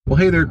Well,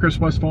 hey there, Chris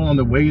Westfall on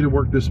the way to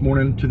work this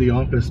morning to the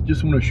office.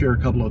 Just want to share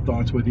a couple of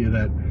thoughts with you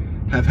that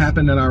have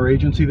happened in our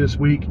agency this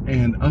week,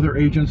 and other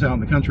agents out in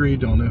the country,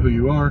 don't know who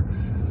you are,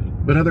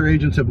 but other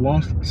agents have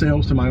lost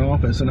sales to my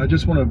office, and I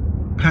just want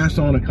to pass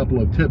on a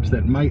couple of tips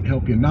that might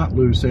help you not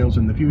lose sales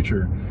in the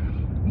future.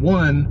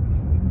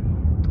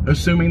 One,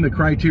 assuming the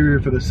criteria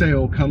for the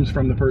sale comes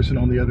from the person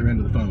on the other end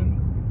of the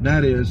phone.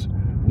 That is,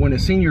 when a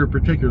senior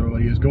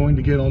particularly is going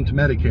to get onto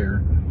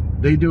Medicare,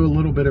 they do a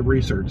little bit of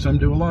research. Some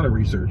do a lot of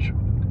research.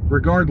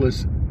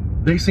 Regardless,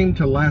 they seem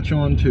to latch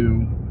on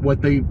to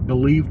what they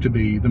believe to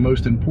be the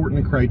most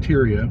important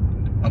criteria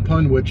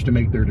upon which to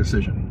make their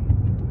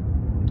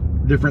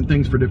decision. Different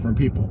things for different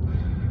people.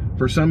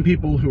 For some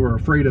people who are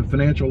afraid of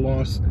financial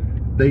loss,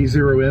 they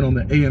zero in on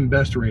the AM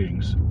Best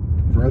ratings.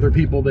 For other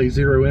people, they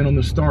zero in on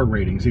the star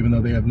ratings, even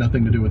though they have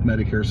nothing to do with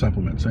Medicare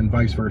supplements, and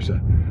vice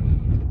versa.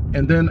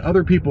 And then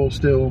other people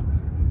still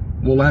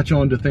will latch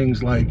on to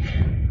things like,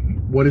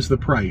 what is the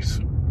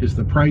price? Is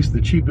the price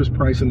the cheapest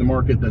price in the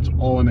market? That's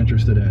all I'm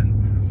interested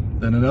in.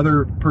 Then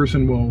another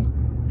person will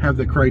have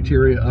the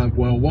criteria of,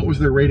 well, what was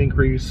their rate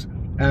increase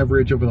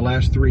average over the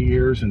last 3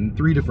 years in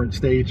 3 different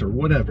states or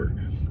whatever.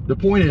 The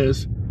point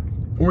is,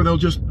 or they'll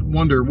just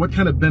wonder, what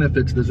kind of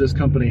benefits does this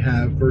company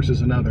have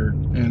versus another?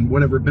 And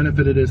whatever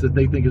benefit it is that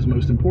they think is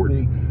most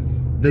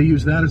important, they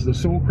use that as the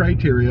sole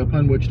criteria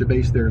upon which to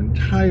base their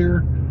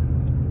entire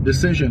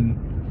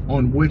decision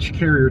on which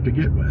carrier to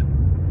get with.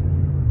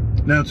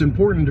 Now, it's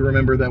important to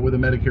remember that with a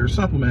Medicare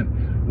supplement,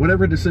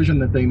 whatever decision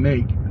that they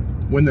make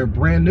when they're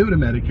brand new to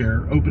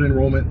Medicare, open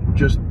enrollment,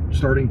 just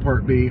starting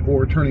Part B,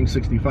 or turning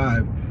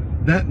 65,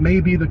 that may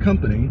be the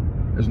company,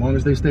 as long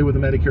as they stay with a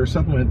Medicare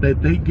supplement,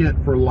 that they get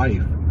for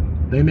life.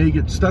 They may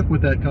get stuck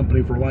with that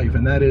company for life,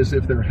 and that is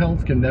if their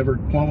health can never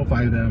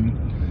qualify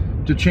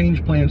them to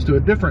change plans to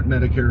a different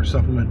Medicare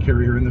supplement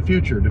carrier in the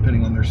future,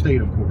 depending on their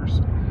state, of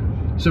course.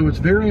 So it's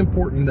very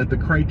important that the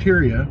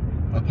criteria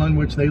upon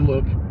which they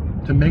look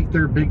to make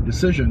their big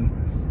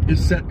decision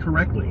is set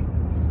correctly.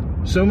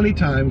 So many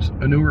times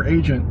a newer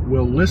agent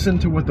will listen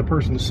to what the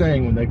person's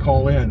saying when they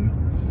call in,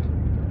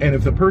 and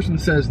if the person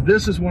says,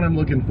 this is what I'm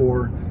looking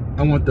for,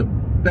 I want the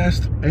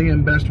best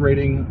AM Best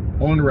rating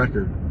on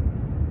record,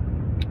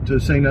 to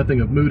say nothing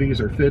of Moody's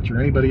or Fitch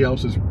or anybody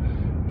else's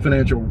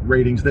financial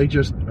ratings, they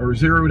just are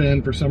zeroed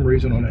in for some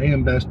reason on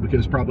AM Best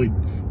because probably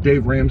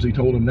Dave Ramsey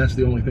told them that's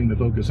the only thing to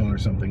focus on or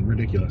something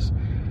ridiculous.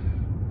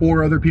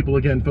 Or other people,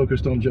 again,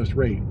 focused on just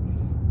rate.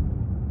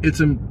 It's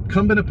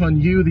incumbent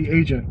upon you, the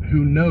agent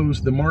who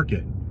knows the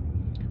market,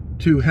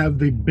 to have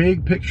the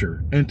big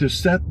picture and to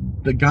set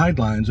the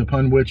guidelines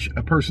upon which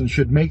a person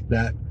should make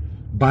that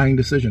buying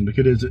decision,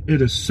 because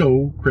it is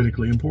so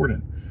critically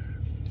important.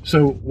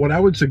 So what I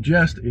would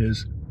suggest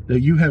is that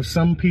you have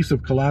some piece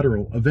of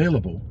collateral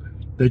available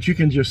that you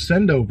can just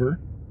send over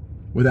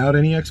without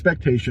any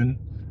expectation,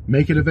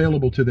 make it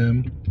available to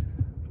them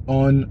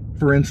on,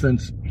 for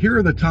instance, here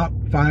are the top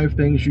 5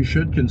 things you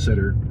should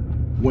consider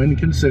when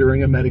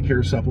considering a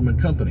Medicare supplement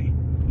company.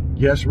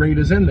 Yes, rate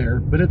is in there,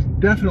 but it's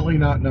definitely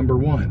not number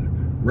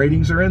 1.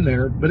 Ratings are in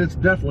there, but it's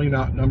definitely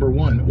not number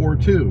 1 or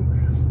 2.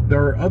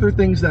 There are other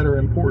things that are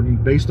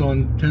important based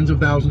on tens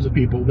of thousands of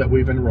people that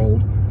we've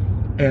enrolled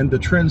and the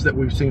trends that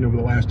we've seen over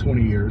the last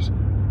 20 years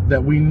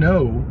that we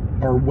know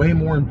are way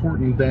more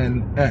important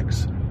than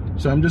X.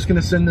 So I'm just going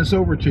to send this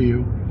over to you,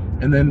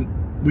 and then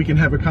we can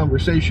have a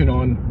conversation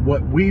on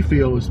what we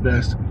feel is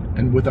best,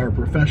 and with our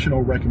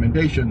professional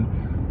recommendation,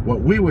 what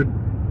we would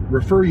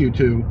refer you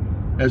to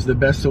as the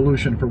best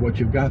solution for what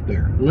you've got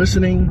there.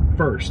 Listening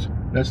first,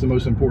 that's the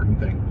most important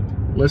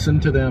thing. Listen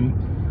to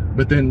them,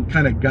 but then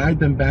kind of guide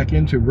them back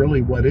into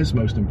really what is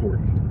most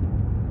important.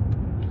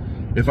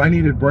 If I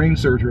needed brain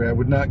surgery, I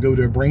would not go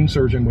to a brain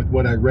surgeon with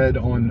what I read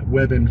on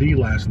WebMD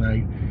last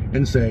night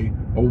and say,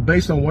 oh,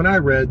 based on what I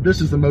read,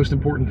 this is the most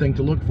important thing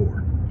to look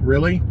for.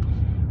 Really?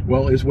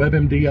 Well, is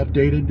WebMD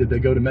updated? Did they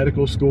go to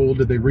medical school?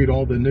 Did they read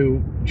all the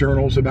new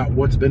journals about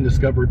what's been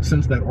discovered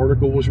since that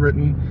article was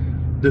written?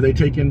 Do they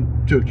take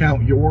into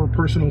account your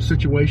personal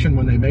situation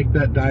when they make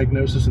that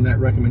diagnosis and that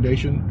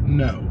recommendation?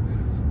 No.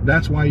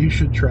 That's why you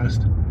should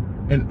trust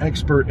an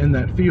expert in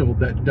that field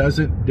that does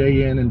it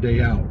day in and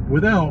day out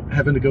without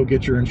having to go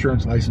get your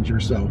insurance license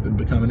yourself and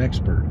become an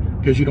expert,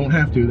 because you don't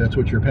have to. That's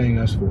what you're paying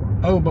us for.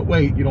 Oh, but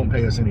wait, you don't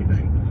pay us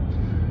anything.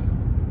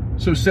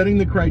 So setting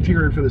the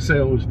criteria for the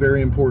sale is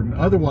very important.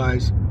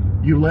 Otherwise,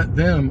 you let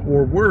them,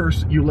 or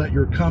worse, you let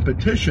your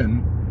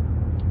competition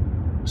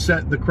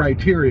set the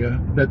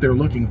criteria that they're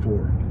looking for.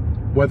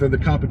 Whether the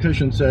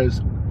competition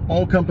says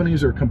all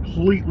companies are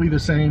completely the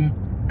same,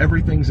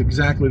 everything's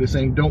exactly the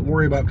same, don't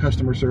worry about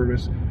customer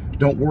service,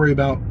 don't worry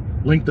about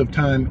length of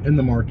time in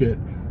the market,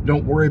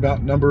 don't worry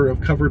about number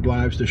of covered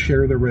lives to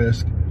share the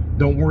risk,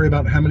 don't worry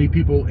about how many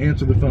people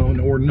answer the phone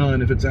or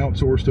none if it's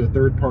outsourced to a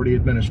third-party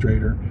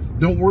administrator,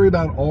 don't worry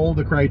about all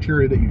the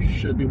criteria that you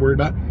should be worried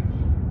about.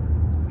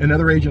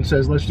 Another agent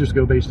says, let's just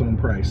go based on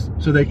price,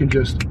 so they can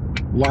just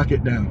lock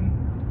it down.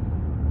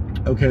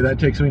 Okay, that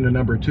takes me to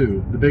number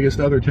 2. The biggest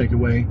other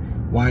takeaway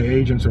why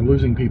agents are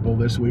losing people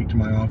this week to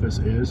my office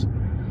is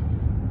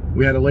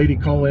We had a lady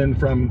call in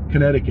from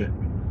Connecticut,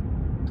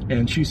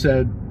 and she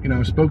said, you know,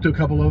 I spoke to a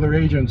couple other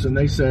agents, and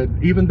they said,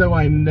 even though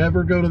I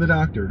never go to the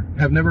doctor,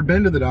 have never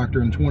been to the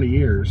doctor in 20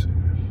 years,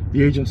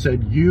 the agent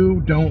said,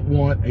 you don't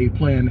want a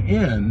plan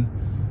in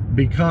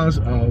because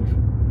of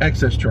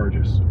excess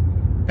charges.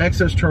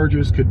 Excess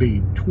charges could be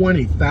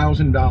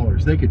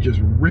 $20,000. They could just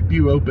rip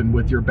you open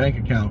with your bank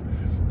account.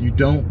 You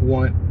don't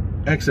want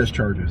excess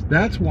charges.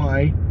 That's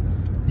why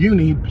you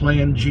need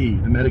Plan G,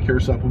 the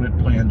Medicare Supplement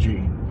Plan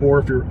G. Or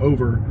if you're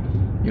over,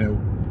 you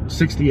know,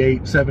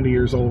 68, 70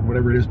 years old,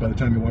 whatever it is by the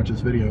time you watch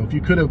this video, if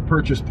you could have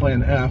purchased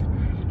Plan F,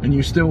 and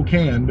you still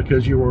can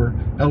because you were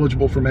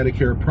eligible for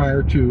Medicare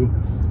prior to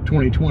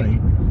 2020,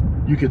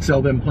 you could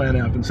sell them Plan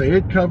F and say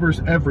it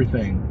covers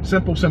everything.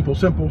 Simple, simple,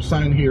 simple.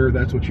 Sign here.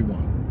 That's what you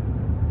want.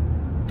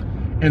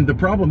 And the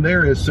problem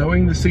there is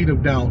sowing the seed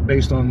of doubt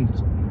based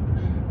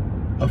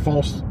on a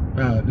false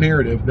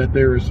narrative that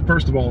there is,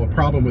 first of all, a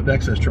problem with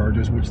excess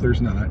charges, which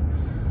there's not.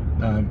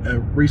 A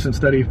recent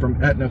study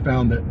from Aetna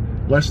found that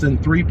less than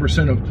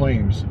 3% of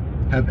claims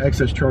have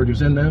excess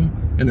charges in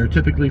them, and they're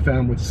typically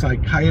found with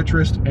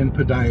psychiatrists and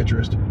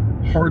podiatrists,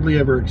 hardly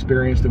ever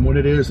experienced, and when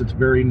it is, it's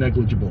very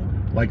negligible,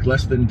 like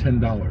less than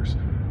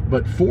 $10.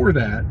 But for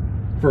that,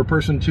 for a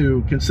person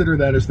to consider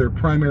that as their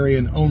primary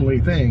and only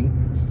thing,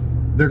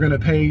 they're going to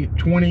pay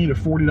 $20 to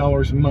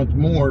 $40 a month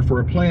more for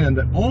a plan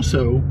that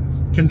also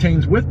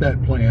contains with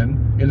that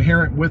plan,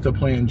 inherent with a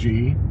Plan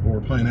G,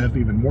 or Plan F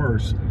even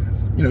worse,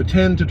 you know,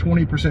 10 to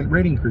 20%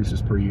 rate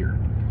increases per year,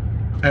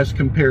 as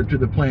compared to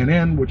the Plan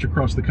N, which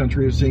across the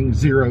country is seeing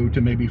 0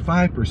 to maybe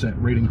 5%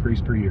 rate increase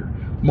per year.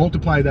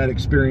 Multiply that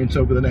experience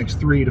over the next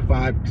 3 to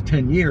 5 to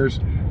 10 years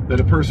that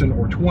a person,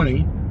 or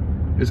 20,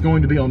 is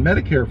going to be on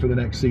Medicare for the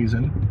next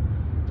season,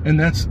 and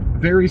that's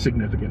very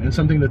significant and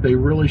something that they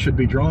really should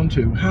be drawn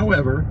to.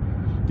 However,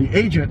 the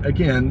agent,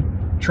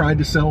 again, tried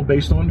to sell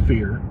based on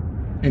fear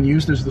and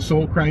used as the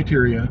sole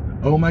criteria,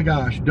 oh my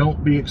gosh,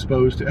 don't be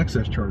exposed to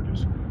excess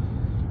charges.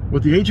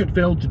 What the agent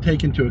failed to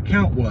take into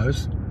account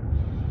was,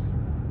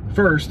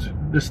 first,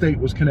 the state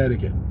was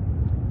Connecticut.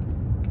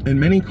 And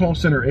many call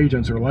center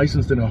agents are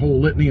licensed in a whole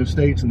litany of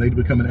states, and they'd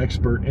become an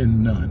expert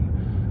in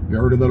none. You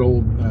heard of that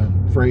old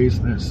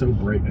phrase? It's so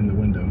bright in the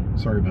window.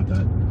 Sorry about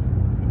that.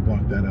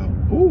 Block that out.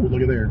 Ooh,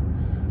 look at there.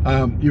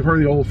 You've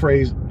heard the old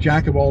phrase,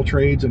 jack of all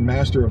trades and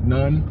master of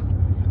none.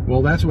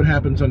 Well, that's what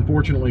happens,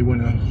 unfortunately, when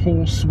a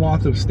whole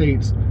swath of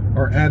states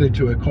are added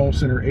to a call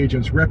center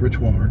agent's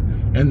repertoire,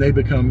 and they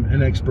become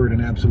an expert in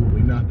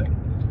absolutely nothing,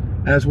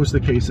 as was the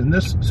case in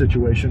this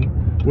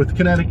situation with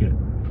Connecticut.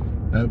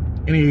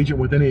 Any agent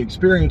with any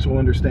experience will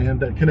understand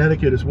that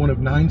Connecticut is one of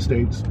 9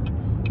 states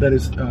that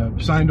is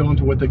signed on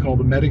to what they call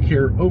the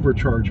Medicare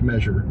overcharge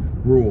measure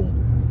rule,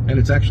 and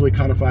it's actually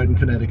codified in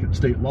Connecticut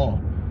state law,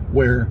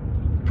 where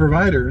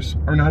providers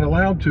are not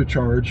allowed to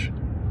charge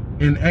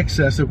in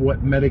excess of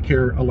what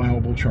Medicare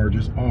allowable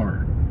charges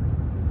are.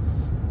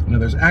 Now,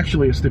 there's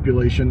actually a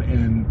stipulation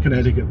in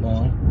Connecticut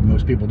law,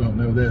 most people don't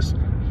know this,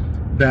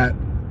 that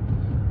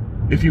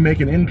if you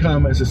make an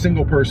income as a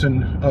single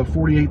person of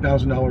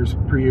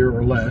 $48,000 per year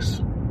or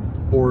less,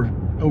 or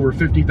over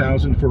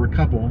 $50,000 for a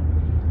couple,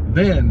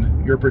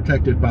 then you're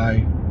protected by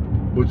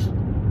what's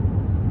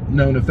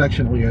known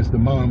affectionately as the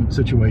mom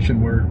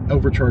situation, where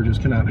overcharges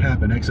cannot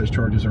happen, excess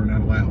charges are not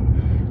allowed.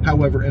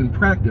 However, in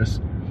practice,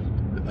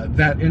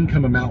 that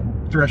income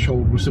amount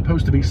threshold was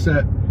supposed to be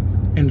set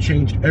and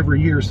changed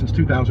every year since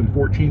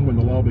 2014, when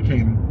the law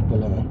became the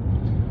law,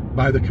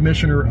 by the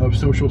Commissioner of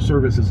Social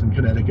Services in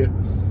Connecticut.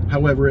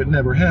 However, it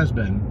never has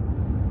been.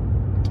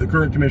 The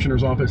current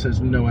commissioner's office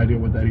has no idea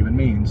what that even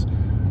means.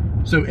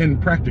 So in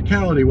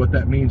practicality, what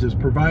that means is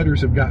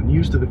providers have gotten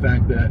used to the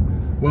fact that,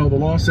 well, the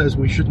law says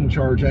we shouldn't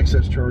charge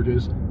excess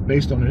charges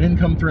based on an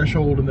income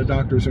threshold, and the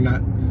doctors are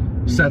not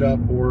set up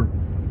or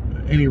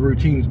any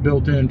routines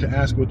built in to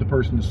ask what the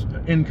person's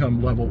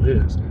income level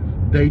is.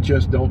 They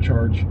just don't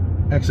charge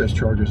excess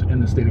charges in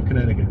the state of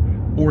Connecticut,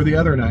 or the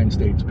other 9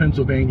 states,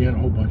 Pennsylvania, and a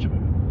whole bunch of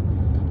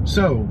them.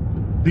 So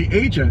the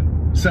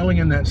agent selling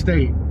in that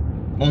state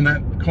on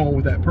that call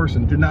with that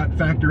person did not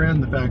factor in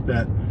the fact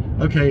that,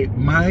 okay,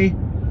 my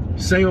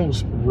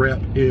sales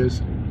rep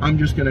is, I'm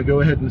just going to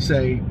go ahead and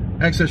say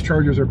excess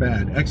charges are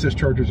bad, excess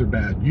charges are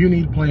bad, you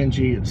need Plan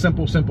G, it's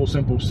simple, simple,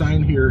 simple,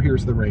 sign here,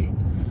 here's the rate.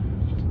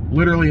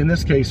 Literally, in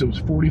this case, it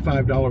was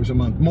 $45 a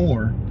month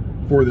more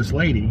for this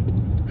lady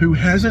who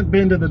hasn't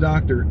been to the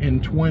doctor in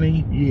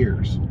 20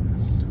 years.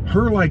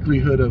 Her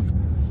likelihood of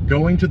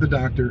going to the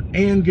doctor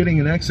and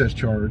getting an excess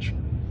charge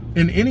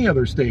in any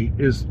other state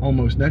is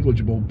almost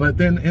negligible, but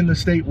then in the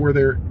state where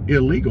they're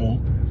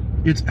illegal,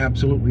 it's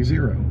absolutely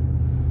 0.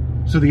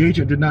 So the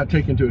agent did not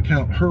take into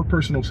account her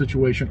personal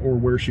situation or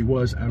where she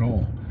was at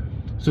all.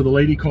 So the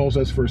lady calls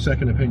us for a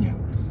second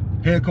opinion.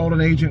 Hey, I called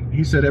an agent.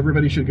 He said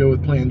everybody should go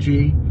with Plan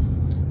G.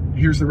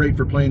 Here's the rate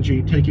for Plan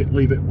G. Take it,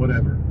 leave it,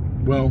 whatever.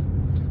 Well,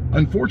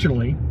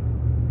 unfortunately,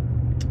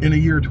 in the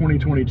year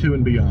 2022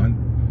 and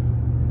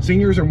beyond,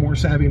 seniors are more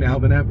savvy now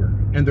than ever,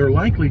 and they're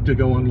likely to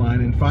go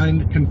online and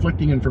find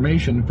conflicting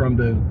information from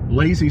the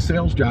lazy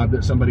sales job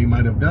that somebody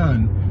might have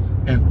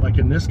done, and like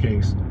in this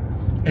case,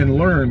 and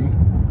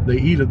learn. They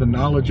eat of the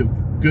knowledge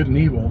of good and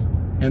evil,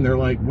 and they're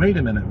like, wait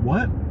a minute,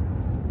 what?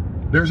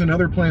 There's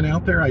another plan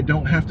out there. I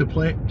don't have to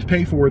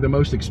pay for the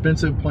most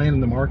expensive plan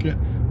in the market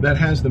that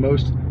has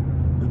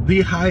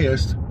the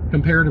highest,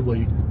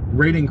 comparatively,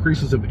 rate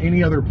increases of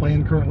any other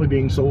plan currently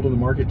being sold in the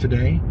market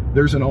today.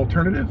 There's an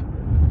alternative.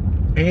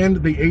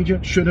 And the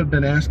agent should have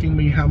been asking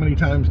me, how many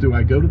times do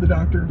I go to the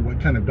doctor? What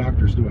kind of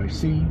doctors do I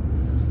see?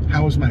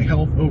 How is my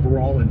health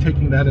overall? And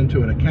taking that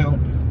into an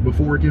account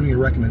before giving a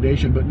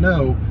recommendation. But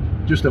no,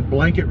 just a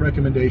blanket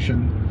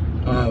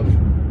recommendation of,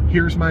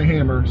 here's my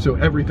hammer, so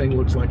everything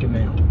looks like a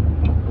nail.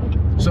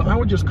 So I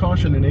would just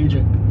caution an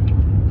agent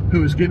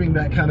who is giving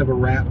that kind of a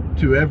rap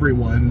to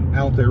everyone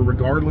out there,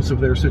 regardless of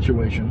their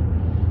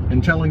situation,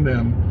 and telling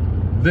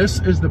them, this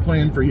is the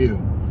plan for you.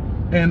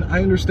 And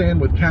I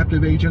understand with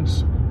captive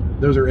agents,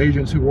 those are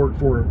agents who work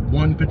for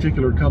one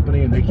particular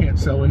company and they can't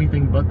sell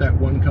anything but that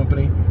one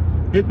company.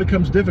 It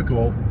becomes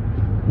difficult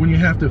when you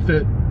have to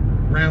fit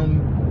round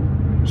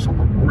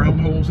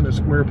holes in a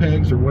square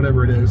pegs or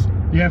whatever it is.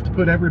 You have to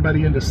put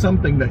everybody into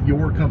something that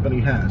your company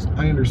has.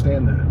 I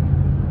understand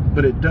that.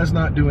 But it does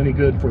not do any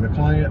good for the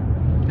client,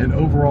 and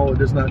overall it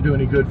does not do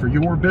any good for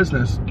your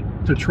business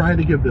to try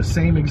to give the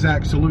same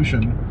exact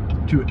solution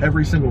to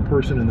every single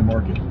person in the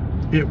market.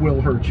 It will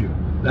hurt you.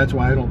 That's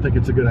why I don't think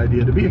it's a good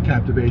idea to be a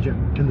captive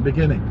agent in the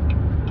beginning.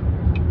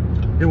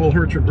 It will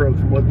hurt your growth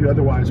from what you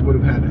otherwise would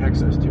have had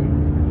access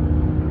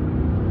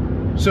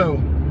to. So,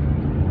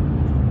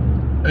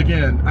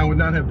 again, I would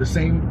not have the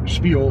same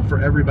spiel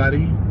for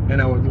everybody,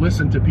 and I would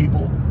listen to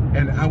people,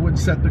 and I would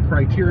set the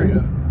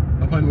criteria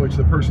upon which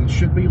the person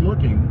should be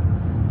looking,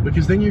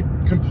 because then you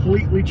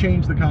completely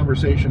change the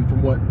conversation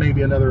from what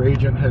maybe another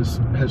agent has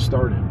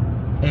started.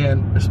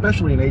 And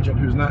especially an agent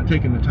who's not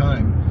taken the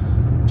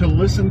time to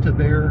listen to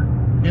their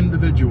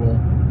individual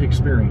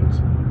experience.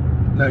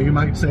 Now, you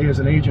might say, as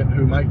an agent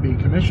who might be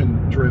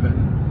commission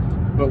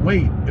driven, but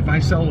wait, if I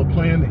sell a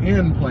plan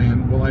N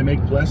plan, will I make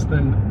less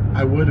than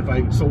I would if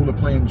I sold a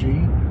plan G?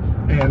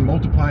 And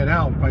multiply it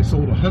out, if I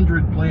sold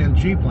 100 plan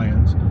G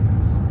plans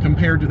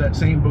compared to that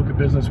same book of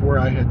business where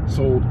I had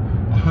sold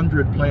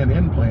 100 plan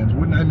N plans,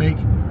 wouldn't I make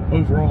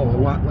overall a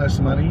lot less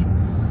money?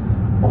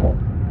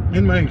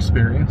 In my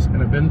experience,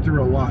 and I've been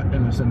through a lot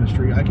in this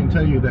industry, I can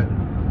tell you that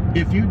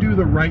if you do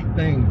the right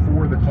thing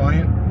for the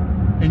client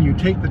and you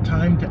take the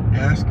time to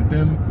ask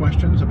them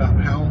questions about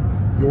how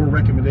your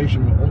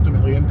recommendation will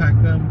ultimately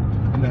impact them,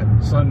 and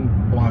that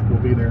sun block will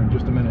be there in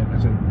just a minute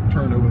as I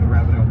turn over the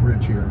Ravenel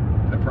Bridge here,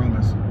 I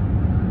promise,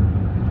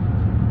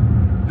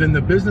 then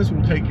the business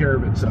will take care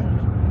of itself.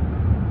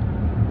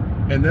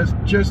 And that's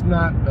just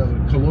not a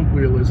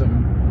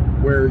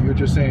colloquialism where you're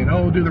just saying,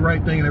 oh, do the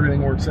right thing and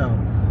everything works out.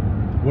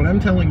 What I'm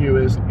telling you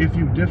is, if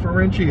you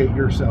differentiate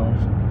yourself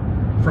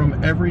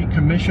from every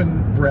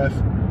commission breath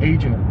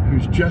agent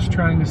who's just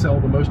trying to sell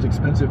the most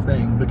expensive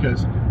thing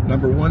because,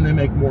 number one, they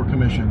make more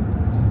commission.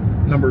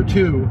 Number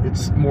two,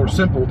 it's more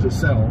simple to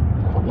sell,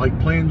 like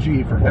Plan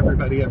G for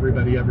everybody.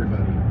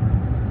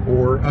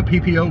 Or a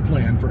PPO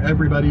plan for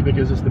everybody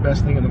because it's the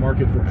best thing in the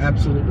market for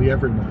absolutely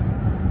everyone.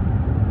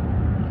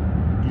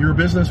 Your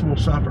business will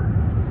suffer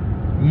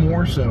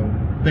more so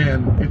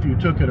than if you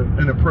took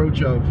an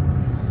approach of,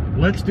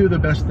 let's do the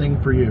best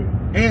thing for you.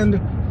 And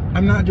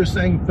I'm not just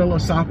saying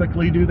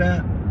philosophically do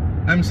that.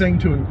 I'm saying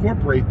to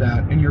incorporate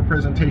that in your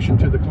presentation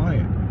to the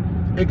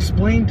client.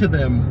 Explain to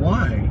them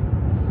why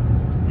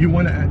you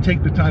want to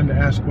take the time to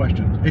ask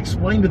questions.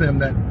 Explain to them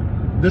that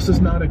this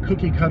is not a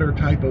cookie cutter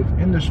type of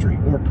industry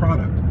or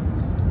product.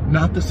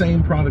 Not the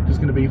same product is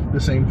going to be the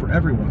same for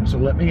everyone. So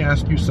let me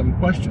ask you some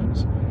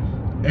questions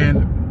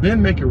and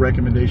then make a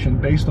recommendation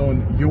based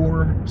on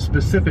your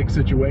specific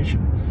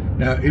situation.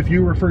 Now, if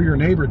you refer your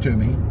neighbor to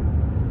me,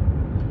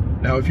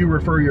 now if you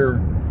refer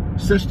your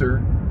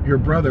sister, your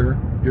brother,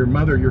 your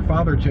mother, your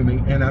father to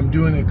me, and I'm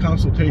doing a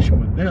consultation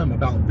with them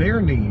about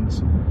their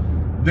needs,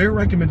 their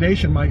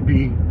recommendation might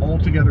be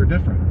altogether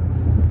different.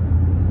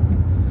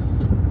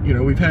 You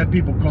know, we've had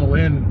people call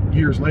in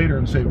years later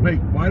and say,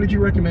 wait, why did you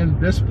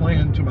recommend this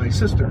plan to my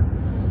sister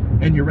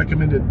and you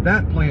recommended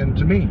that plan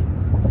to me?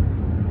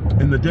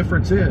 And the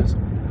difference is,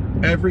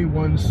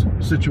 everyone's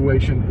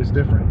situation is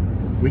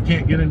different. We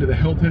can't get into the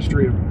health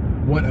history of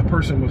what a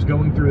person was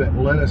going through that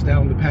led us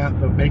down the path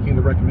of making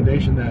the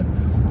recommendation that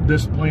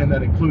this plan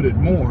that included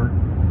more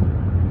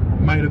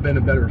might have been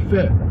a better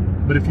fit.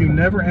 But if you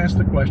never ask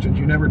the questions,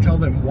 you never tell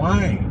them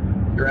why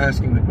you're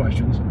asking the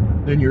questions,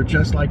 then you're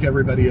just like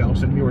everybody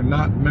else and you are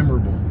not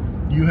memorable.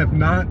 You have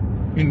not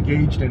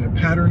engaged in a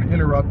pattern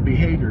interrupt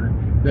behavior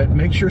that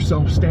makes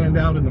yourself stand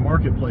out in the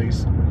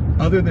marketplace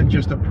other than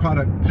just a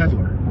product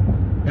peddler.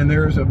 And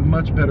there is a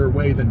much better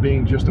way than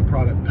being just a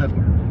product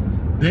peddler.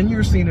 Then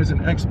you're seen as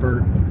an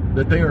expert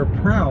that they are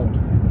proud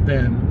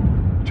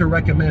then to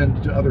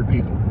recommend to other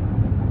people.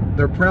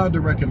 They're proud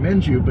to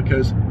recommend you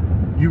because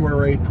you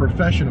are a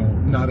professional,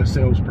 not a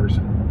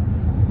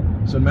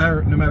salesperson. So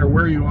no matter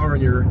where you are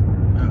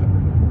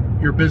in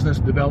your business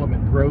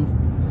development growth,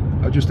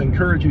 I just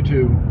encourage you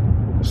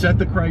to set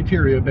the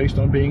criteria based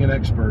on being an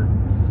expert.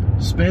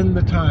 Spend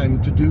the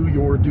time to do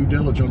your due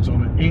diligence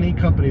on any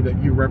company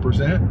that you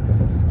represent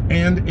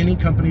and any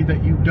company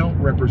that you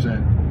don't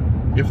represent.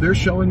 If they're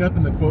showing up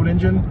in the quote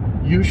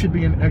engine, you should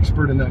be an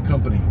expert in that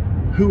company.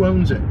 Who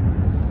owns it?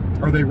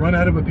 Are they run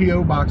out of a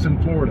P.O. box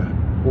in Florida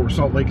or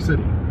Salt Lake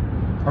City?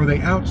 Are they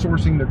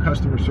outsourcing their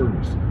customer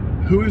service?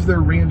 Who is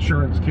their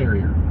reinsurance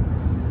carrier?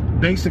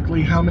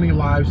 Basically, how many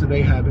lives do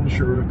they have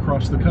insured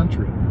across the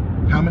country?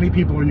 How many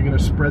people are you going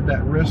to spread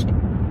that risk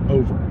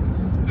over?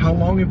 How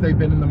long have they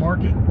been in the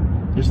market?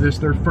 Is this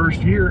their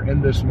first year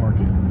in this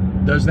market?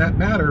 Does that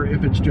matter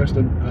if it's just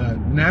a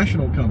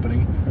national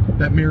company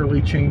that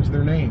merely changed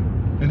their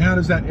name? And how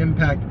does that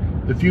impact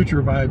the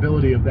future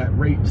viability of that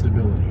rate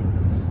stability?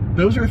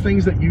 Those are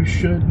things that you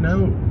should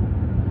know.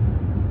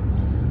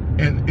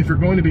 And if you're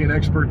going to be an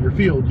expert in your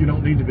field, you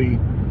don't need to be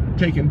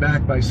taken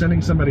back by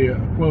sending somebody a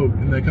quote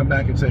and they come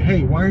back and say,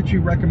 hey, why aren't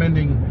you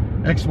recommending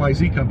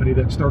XYZ company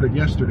that started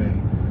yesterday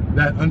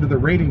that under the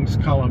ratings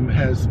column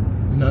has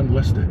none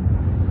listed?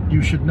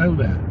 You should know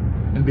that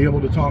and be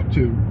able to talk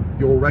to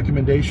your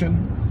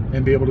recommendation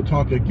and be able to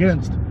talk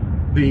against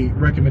the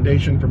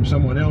recommendation from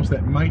someone else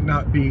that might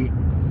not be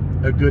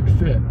a good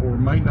fit or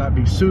might not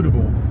be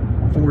suitable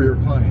for your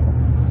client.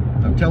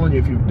 I'm telling you,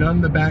 if you've done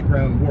the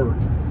background work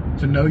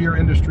to know your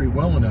industry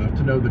well enough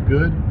to know the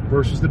good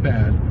versus the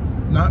bad,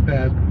 not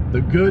bad, the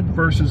good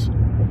versus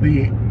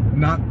the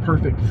not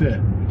perfect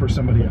fit for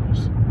somebody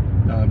else.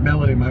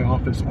 Melanie in my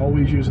office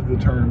always uses the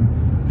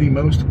term, the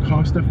most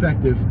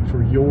cost-effective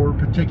for your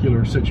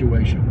particular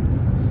situation.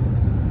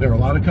 There are a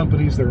lot of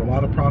companies, there are a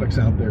lot of products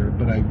out there,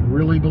 but I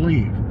really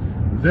believe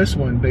this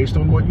one, based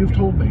on what you've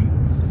told me,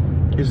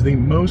 is the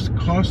most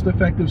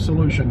cost-effective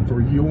solution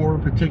for your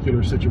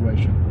particular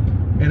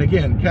situation. And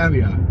again,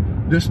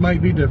 caveat, this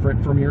might be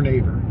different from your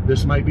neighbor.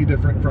 This might be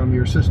different from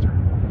your sister.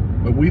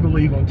 But we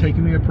believe on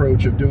taking the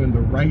approach of doing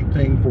the right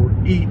thing for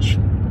each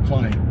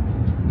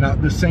client,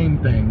 not the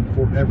same thing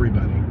for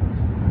everybody.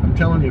 I'm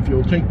telling you, if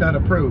you'll take that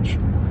approach,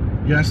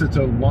 yes, it's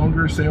a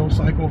longer sales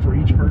cycle for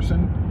each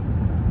person,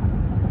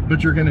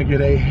 but you're going to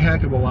get a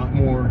heck of a lot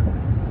more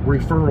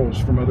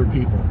referrals from other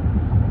people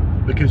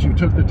because you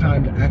took the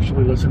time to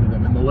actually listen to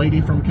them. And the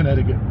lady from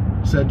Connecticut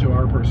said to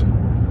our person,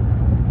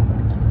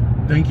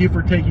 thank you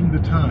for taking the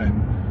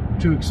time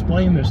to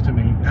explain this to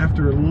me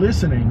after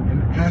listening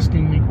and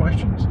asking me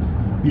questions.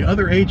 The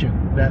other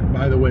agent that,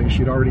 by the way,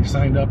 she'd already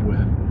signed up with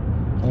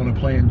on a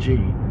Plan G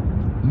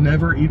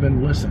never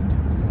even listened.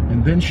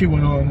 And then she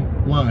went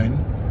online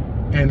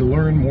and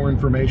learned more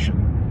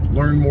information,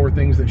 learned more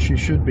things that she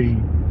should be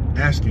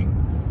asking.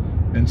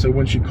 And so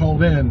when she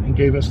called in and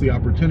gave us the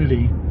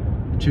opportunity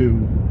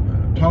to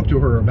talk to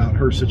her about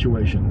her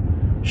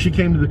situation, she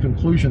came to the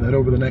conclusion that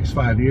over the next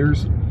 5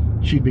 years,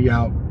 she'd be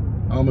out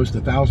almost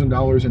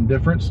 $1,000 in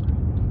difference,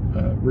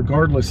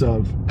 regardless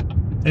of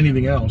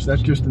anything else.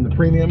 That's just in the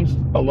premiums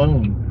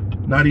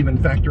alone, not even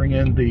factoring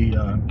in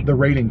the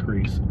rate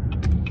increase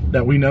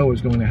that we know is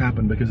going to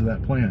happen because of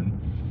that plan.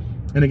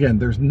 And again,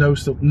 there's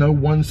no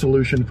one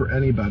solution for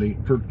anybody,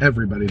 for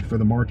everybody, for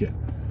the market.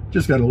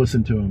 Just got to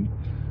listen to them.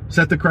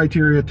 Set the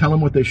criteria, tell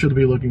them what they should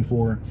be looking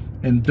for,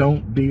 and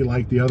don't be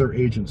like the other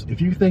agents.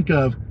 If you think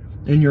of,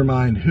 in your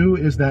mind, who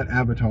is that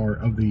avatar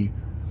of the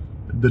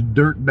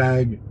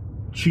dirtbag,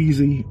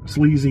 cheesy,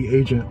 sleazy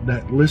agent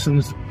that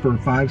listens for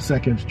 5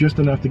 seconds, just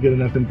enough to get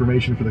enough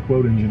information for the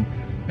quote engine,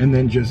 and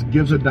then just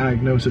gives a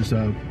diagnosis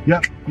of,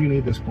 yep, you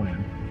need this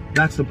plan.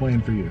 That's the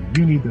plan for you.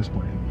 You need this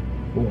plan.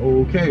 Well,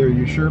 okay, are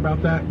you sure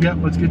about that? Yep,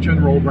 let's get you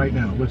enrolled right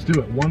now. Let's do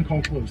it. One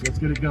call close. Let's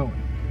get it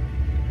going.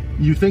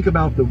 You think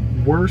about the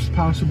worst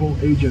possible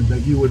agent that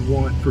you would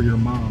want for your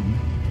mom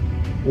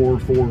or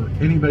for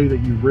anybody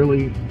that you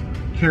really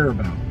care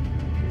about.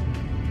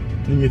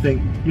 And you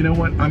think, you know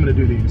what? I'm going to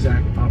do the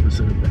exact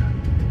opposite of that.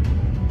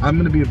 I'm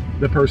going to be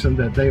the person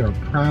that they are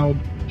proud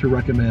to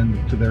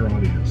recommend to their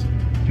audience,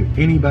 to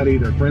anybody,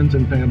 their friends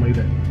and family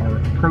that are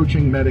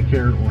approaching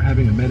Medicare or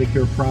having a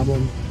Medicare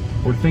problem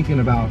or thinking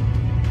about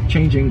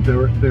changing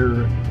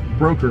their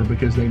broker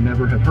because they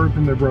never have heard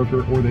from their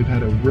broker or they've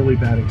had a really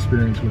bad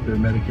experience with their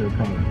Medicare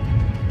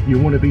product. You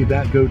want to be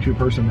that go-to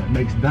person that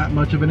makes that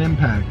much of an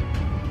impact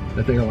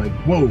that they are like,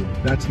 whoa,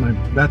 that's my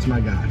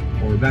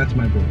guy or that's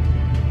my girl.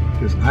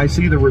 Because I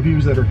see the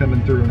reviews that are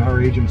coming through in our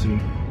agency,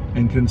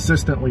 and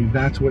consistently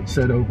that's what's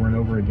said over and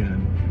over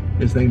again,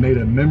 is they made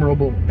a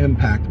memorable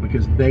impact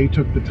because they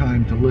took the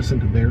time to listen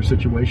to their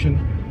situation,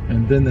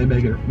 and then they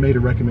made a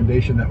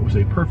recommendation that was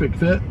a perfect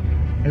fit,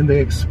 and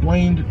they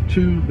explained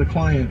to the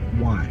client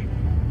why.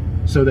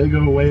 So they go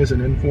away as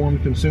an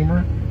informed consumer,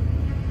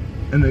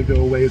 and they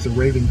go away as a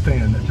raving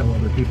fan that tell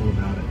other people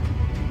about it.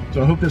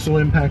 So I hope this will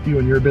impact you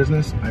and your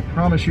business. I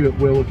promise you it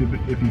will if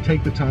you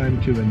take the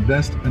time to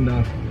invest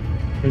enough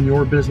in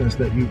your business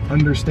that you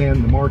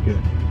understand the market,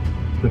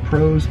 the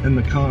pros and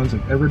the cons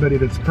of everybody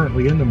that's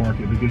currently in the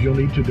market, because you'll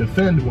need to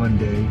defend one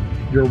day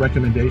your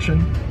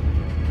recommendation,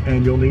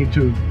 and you'll need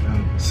to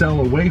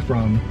sell away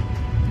from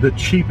the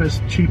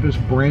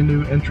cheapest brand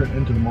new entrant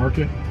into the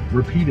market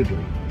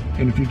repeatedly.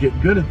 And if you get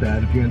good at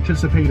that, if you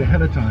anticipate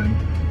ahead of time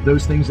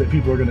those things that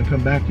people are going to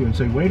come back to you and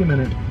say, wait a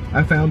minute,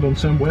 I found on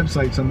some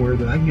website somewhere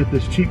that I can get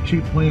this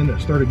cheap plan that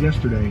started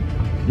yesterday,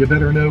 you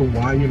better know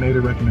why you made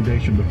a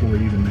recommendation before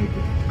you even make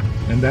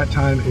it. And that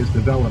time is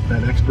developed,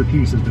 that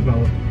expertise is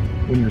developed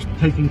when you're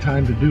taking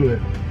time to do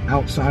it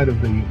outside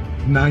of the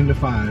 9 to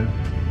 5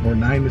 or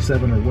 9 to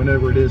 7 or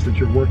whenever it is that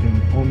you're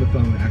working on the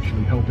phone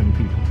actually helping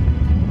people.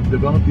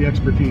 Develop the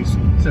expertise,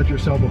 set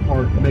yourself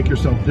apart, make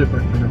yourself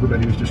different from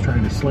everybody who's just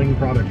trying to sling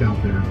product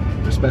out there,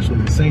 especially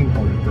the same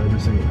product for every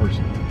single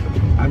person.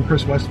 I'm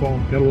Chris Westfall.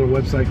 Got a little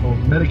website called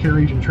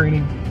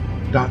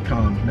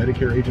MedicareAgentTraining.com,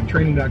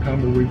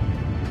 MedicareAgentTraining.com, where we've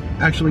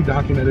actually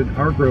documented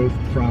our growth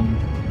from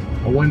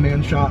a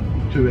one-man shop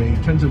to a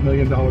tens of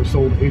 $million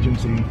sold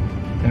agency,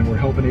 and we're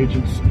helping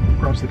agents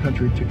across the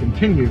country to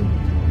continue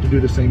to do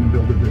the same and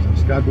build their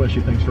business. God bless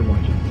you. Thanks for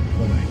watching.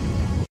 Bye-bye.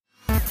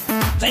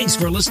 Thanks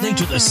for listening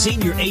to the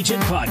Senior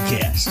Agent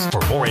Podcast.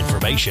 For more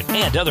information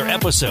and other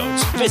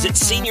episodes, visit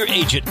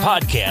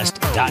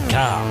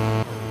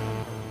SeniorAgentPodcast.com.